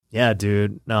Yeah,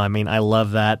 dude. No, I mean, I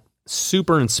love that.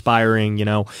 Super inspiring.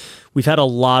 We've had a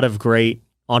lot of great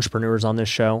entrepreneurs on this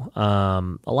show.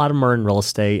 A lot of them are in real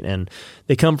estate, and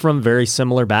they come from very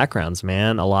similar backgrounds,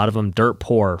 man. A lot of them dirt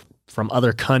poor, from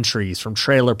other countries, from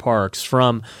trailer parks,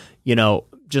 from,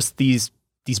 just these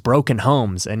broken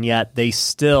homes, and yet they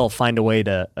still find a way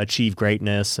to achieve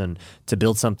greatness and to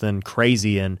build something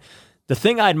crazy. And the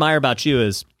thing I admire about you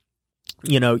is,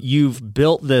 you've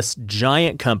built this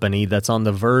giant company that's on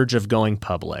the verge of going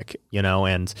public,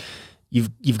 and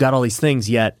you've got all these things,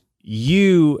 yet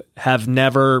you have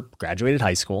never graduated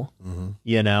high school.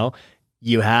 Mm-hmm.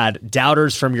 You had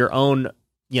doubters from your own,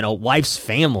 wife's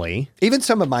family. Even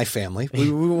some of my family.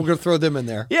 We were going to throw them in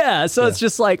there. Yeah. So it's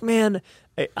just like, man,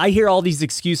 I hear all these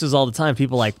excuses all the time.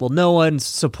 People like, well, no one's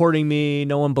supporting me.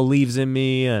 No one believes in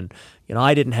me. And,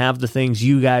 I didn't have the things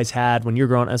you guys had when you're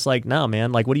growing. It's like, no,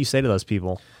 man, like, what do you say to those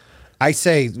people? I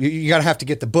say you got to have to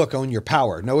get the book, Own Your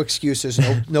Power. No excuses,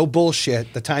 no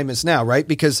bullshit. The time is now, right?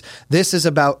 Because this is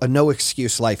about a no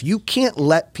excuse life. You can't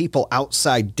let people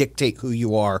outside dictate who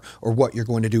you are or what you're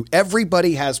going to do.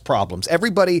 Everybody has problems.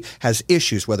 Everybody has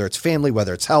issues, whether it's family,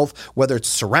 whether it's health, whether it's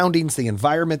surroundings, the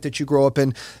environment that you grow up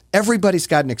in. Everybody's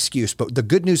got an excuse. But the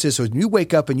good news is when you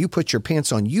wake up and you put your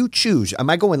pants on, you choose. Am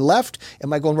I going left?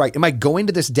 Am I going right? Am I going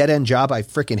to this dead end job I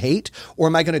freaking hate? Or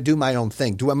am I going to do my own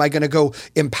thing? Am I going to go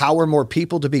empower more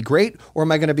people to be great? Or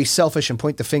am I going to be selfish and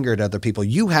point the finger at other people?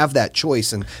 You have that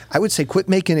choice. And I would say quit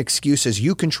making excuses.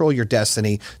 You control your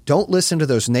destiny. Don't listen to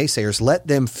those naysayers. Let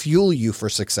them fuel you for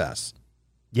success.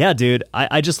 Yeah, dude.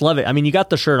 I just love it. I mean, you got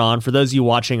the shirt on. For those of you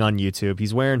watching on YouTube,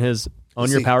 he's wearing his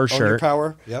Own Your Power shirt. Own Your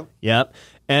Power. Yep. Yep.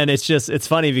 And it's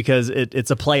funny because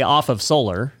it's a play off of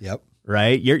solar. Yep.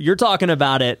 Right? You're talking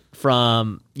about it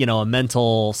from, a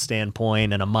mental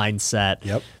standpoint and a mindset.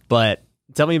 Yep. But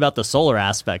tell me about the solar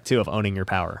aspect too of owning your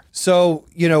power. So,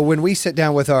 when we sit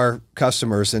down with our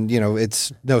customers and,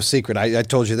 it's no secret. I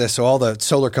told you this. So all the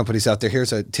solar companies out there,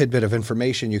 here's a tidbit of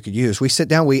information you could use. We sit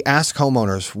down, we ask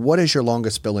homeowners, what is your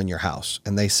longest bill in your house?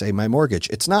 And they say, my mortgage.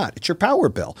 It's not. It's your power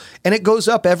bill. And it goes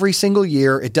up every single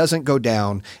year. It doesn't go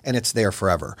down and it's there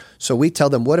forever. So we tell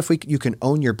them, what if you can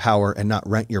own your power and not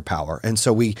rent your power? And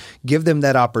so we give them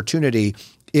that opportunity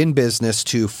in business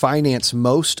to finance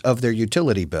most of their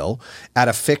utility bill at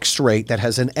a fixed rate that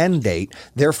has an end date.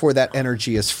 Therefore, that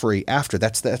energy is free after.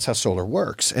 That's how solar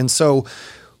works. And so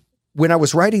when I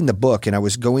was writing the book and I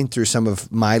was going through some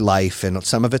of my life and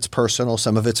some of it's personal,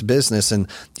 some of it's business, and,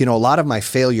 a lot of my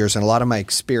failures and a lot of my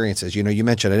experiences, you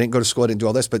mentioned I didn't go to school, I didn't do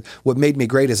all this, but what made me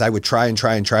great is I would try and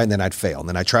try and try, and then I'd fail. And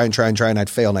then I'd try and try and try, and I'd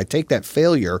fail. And I'd take that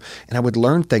failure and I would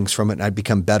learn things from it and I'd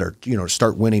become better, to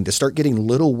start winning, to start getting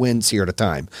little wins here at a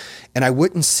time. And I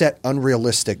wouldn't set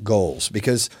unrealistic goals,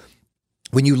 because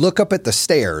when you look up at the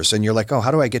stairs and you're like, oh,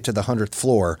 how do I get to the 100th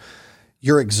floor?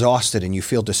 You're exhausted and you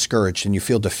feel discouraged and you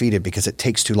feel defeated because it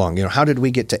takes too long. How did we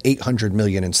get to 800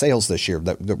 million in sales this year?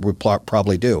 That we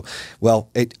probably do. Well,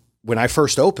 when I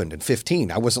first opened in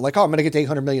 15, I wasn't like, oh, I'm going to get to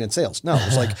 800 million in sales. No, it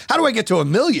was like, how do I get to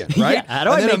 1 million, right? Yeah, how do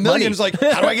I make $1 million money? is like,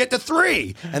 how do I get to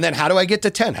 3? And then how do I get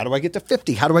to 10? How do I get to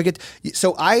 50? How do I get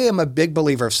So I am a big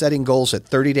believer of setting goals at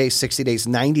 30 days, 60 days,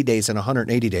 90 days, and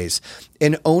 180 days,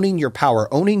 and owning your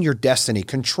power, owning your destiny,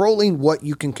 controlling what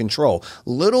you can control.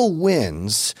 Little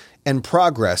wins and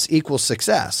progress equals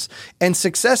success. And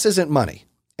success isn't money.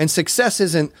 And success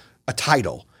isn't a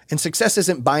title. And success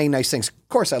isn't buying nice things. Of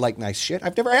course, I like nice shit.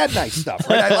 I've never had nice stuff,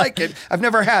 right? I like it. I've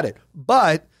never had it.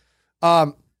 But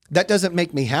that doesn't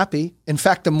make me happy. In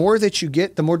fact, the more that you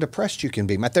get, the more depressed you can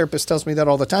be. My therapist tells me that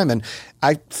all the time. And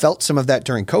I felt some of that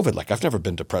during COVID. Like, I've never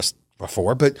been depressed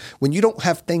before. But when you don't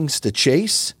have things to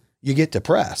chase, you get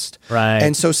depressed. Right.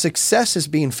 And so success is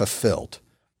being fulfilled.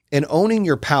 And owning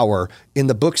your power in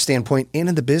the book standpoint and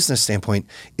in the business standpoint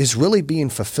is really being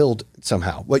fulfilled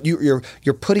somehow. What you're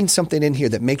putting something in here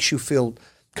that makes you feel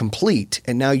complete,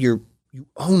 and now you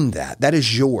own that. That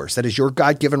is yours. That is your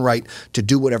God-given right to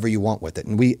do whatever you want with it.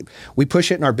 And we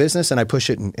push it in our business, and I push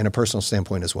it in a personal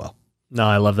standpoint as well. No,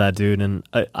 I love that, dude. And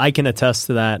I can attest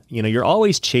to that. You're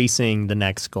always chasing the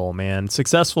next goal, man.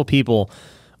 Successful people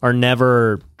are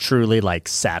never truly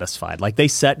satisfied. They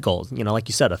set goals, like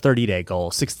you said, a 30-day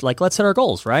goal, let's hit our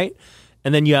goals, right?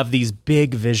 And then you have these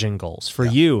big vision goals for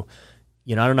you.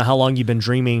 I don't know how long you've been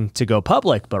dreaming to go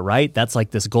public, but right, that's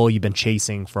this goal you've been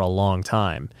chasing for a long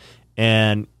time.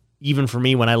 And even for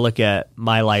me, when I look at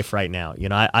my life right now,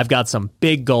 I've got some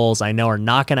big goals I know are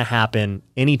not going to happen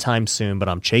anytime soon, but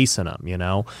I'm chasing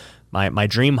them, my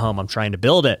dream home, I'm trying to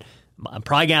build it. I'm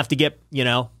probably gonna have to get,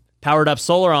 powered up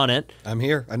solar on it. I'm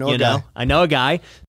here. I know a guy. I know a guy.